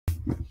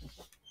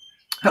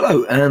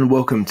Hello and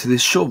welcome to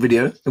this short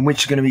video in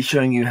which I'm going to be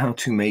showing you how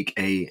to make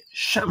a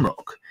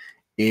shamrock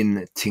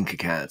in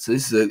TinkerCAD. So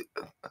this is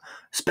a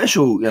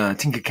special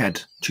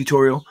TinkerCAD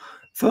tutorial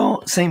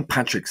for St.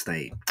 Patrick's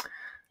Day.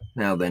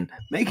 Now then,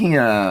 making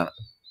a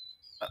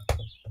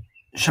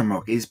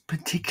shamrock is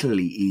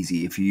particularly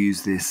easy if you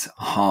use this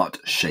heart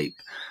shape.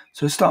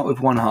 So start with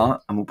one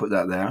heart and we'll put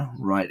that there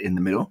right in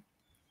the middle.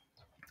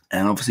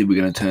 And obviously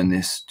we're going to turn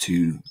this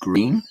to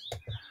green.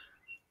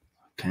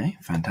 Okay,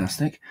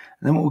 fantastic.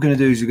 And then what we're going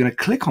to do is we're going to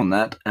click on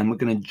that and we're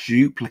going to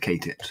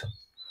duplicate it.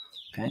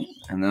 Okay,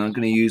 and then I'm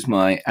going to use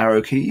my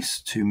arrow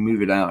keys to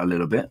move it out a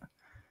little bit.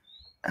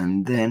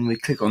 And then we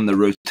click on the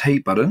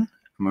rotate button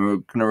and we're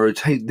going to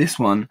rotate this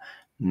one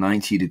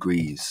 90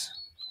 degrees.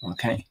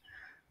 Okay,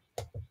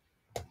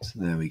 so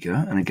there we go.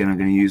 And again, I'm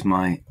going to use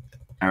my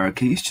arrow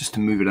keys just to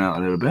move it out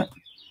a little bit.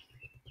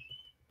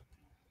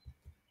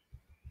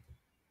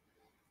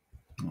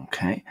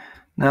 Okay,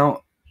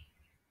 now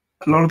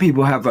a lot of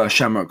people have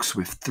shamrocks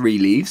with 3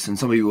 leaves, and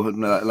some people would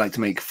like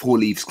to make 4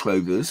 leaves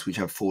clovers, which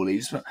have 4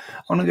 leaves. But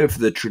I want to go for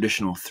the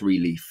traditional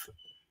 3-leaf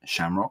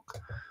shamrock.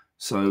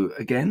 So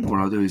again, what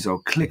I'll do is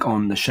I'll click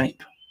on the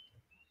shape,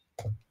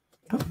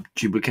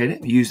 duplicate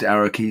it, use the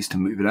arrow keys to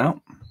move it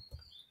out.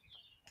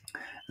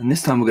 And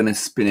this time we're going to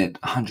spin it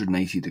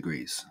 180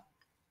 degrees.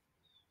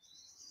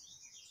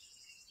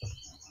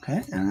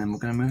 Okay, and then we're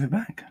going to move it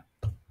back.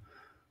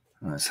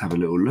 Let's have a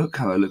little look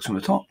how it looks from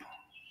the top.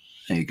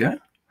 There you go.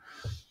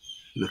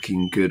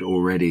 Looking good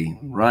already.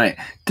 Right,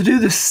 to do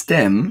the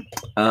stem,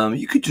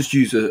 you could just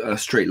use a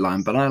straight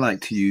line, but I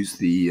like to use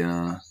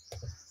the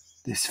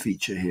this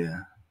feature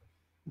here,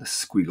 the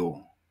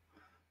squiggle.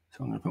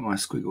 So I'm going to put my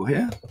squiggle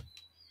here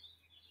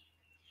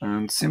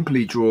and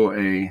simply draw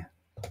a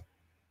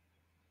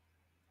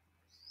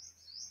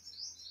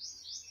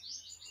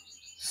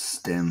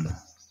stem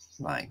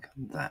like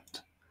that.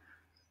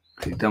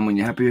 Click done when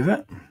you're happy with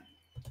it.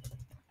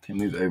 Okay,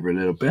 move it over a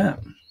little bit.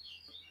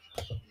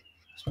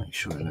 Make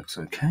sure it looks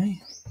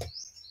okay.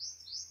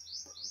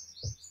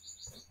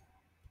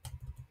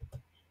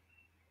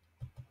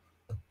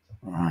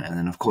 All right, and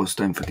then of course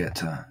don't forget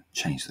to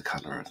change the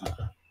color of that.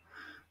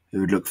 It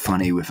would look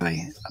funny with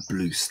a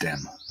blue stem.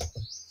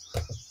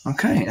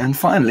 Okay, and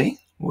finally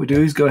what we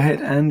do is go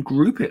ahead and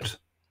group it.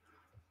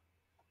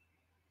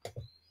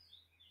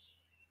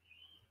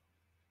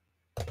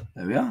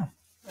 There we are.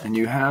 And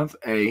you have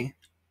a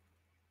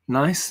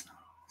nice,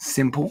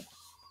 simple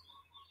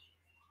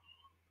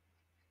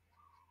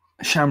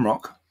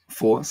shamrock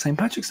for St.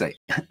 Patrick's Day.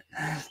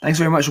 Thanks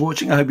very much for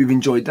watching. I hope you've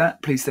enjoyed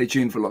that. Please stay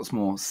tuned for lots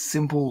more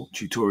simple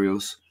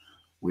tutorials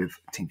with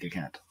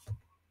TinkerCAD.